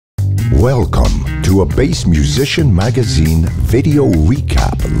Welcome to a Bass Musician Magazine video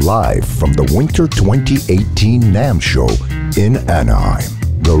recap live from the Winter 2018 NAMM show in Anaheim.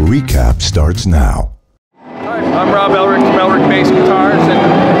 The recap starts now. Hi, I'm Rob Elrick from Elrick Bass Guitars, and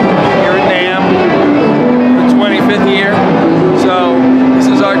here at NAMM, the 25th year. So this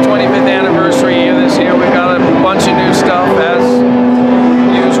is our 25th anniversary year this year. We've got a bunch of new stuff as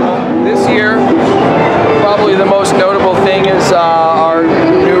usual. This year, probably the most notable thing is our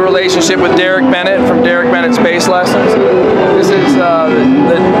new relationship with Derek Bennett from Derek Bennett's Bass Lessons. This is the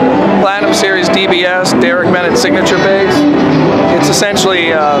Platinum Series DBS, Derek Bennett Signature Bass. It's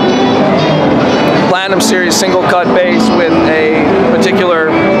essentially Platinum Series single cut bass with a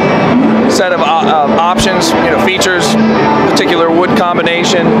particular set of options, features, particular wood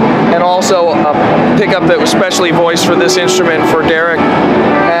combination, and also a pickup that was specially voiced for this instrument for Derek,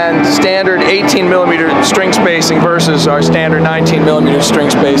 and standard 18mm string spacing versus our standard 19mm string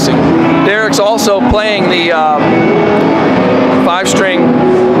spacing. Derek's also playing the 5-string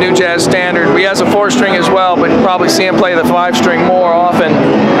New Jazz Standard. He has a 4-string as well, but you'll probably see him play the 5-string more often.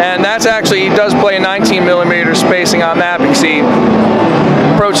 And that's actually, he does play a 19mm spacing on that because he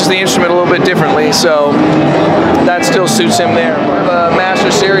approaches the instrument a little bit differently, so that still suits him there. We have a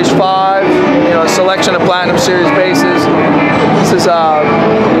Master Series 5, a selection of Platinum Series basses. This is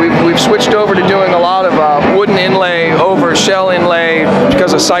we've switched over to doing a lot of wooden inlay over shell inlay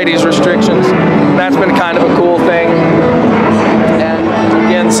because of CITES restrictions. That's been kind of a cool thing. And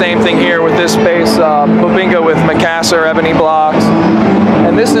again, same thing here with this bass, Bubinga with Macassar ebony blocks.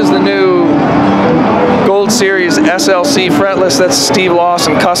 And this is the new Gold Series SLC fretless. That's Steve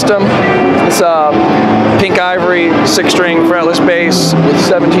Lawson custom. It's a pink ivory 6-string fretless bass with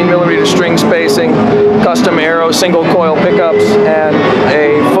 17mm string spacing, custom Aero single coil pickups, and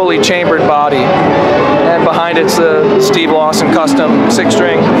a fully chambered body. And behind it's the Steve Lawson custom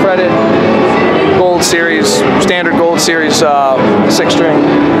 6-string fretted Gold Series, standard Gold Series 6-string.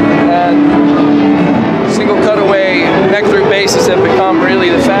 And single cutaway neck-through basses have become really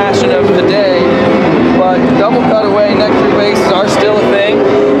the fashion of the day, but double cutaway neck-through basses are still a thing.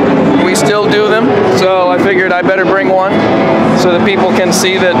 We still do them, so I figured I better bring one so that people can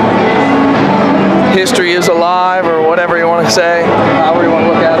see that history is alive, or whatever you want to say, however you want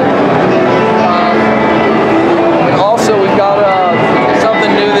to look at it. Also, we've got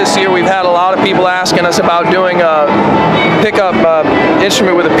something new this year. We've had a lot of people asking us about doing a pickup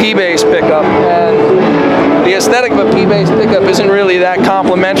instrument with a P-bass pickup, and the aesthetic of a P-bass pickup isn't really that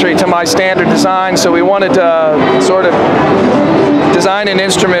complementary to my standard design, so we wanted to sort of design an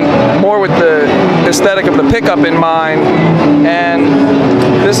instrument more with the aesthetic of the pickup in mind, and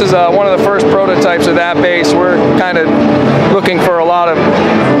this is one of the first prototypes of that bass. We're kind of looking for a lot of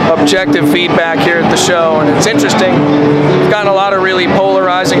objective feedback here at the show, and it's interesting. We've gotten a lot of really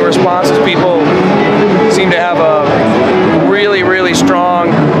polarizing responses. People seem to have a really, really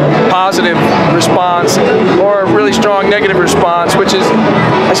strong positive response, or a really strong negative response, which is,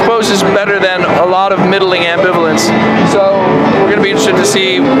 I suppose, is better than a lot of middling ambivalence. So we're going to be interested to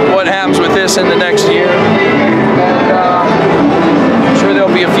see what happens with this in the next year. And I'm sure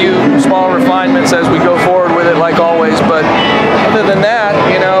there'll be a few small refinements as we go forward with it, like always. But other than that,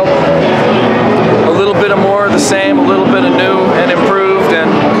 a little bit of more of the same, a little bit of new and improved,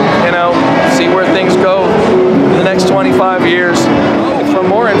 and see where things go in the next 25 years. For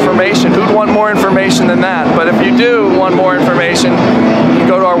more information, who'd want more information than that? But if you do want more information, you can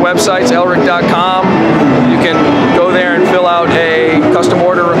go to our websites, elrick.com. You can go there and fill out a custom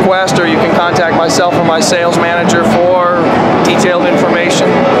order request, or you can contact myself or my sales manager for detailed information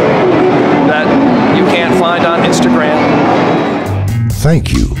that you can't find on Instagram.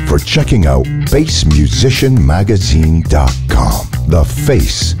 Thank you for checking out BassMusicianMagazine.com, the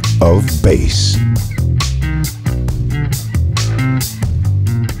face of bass.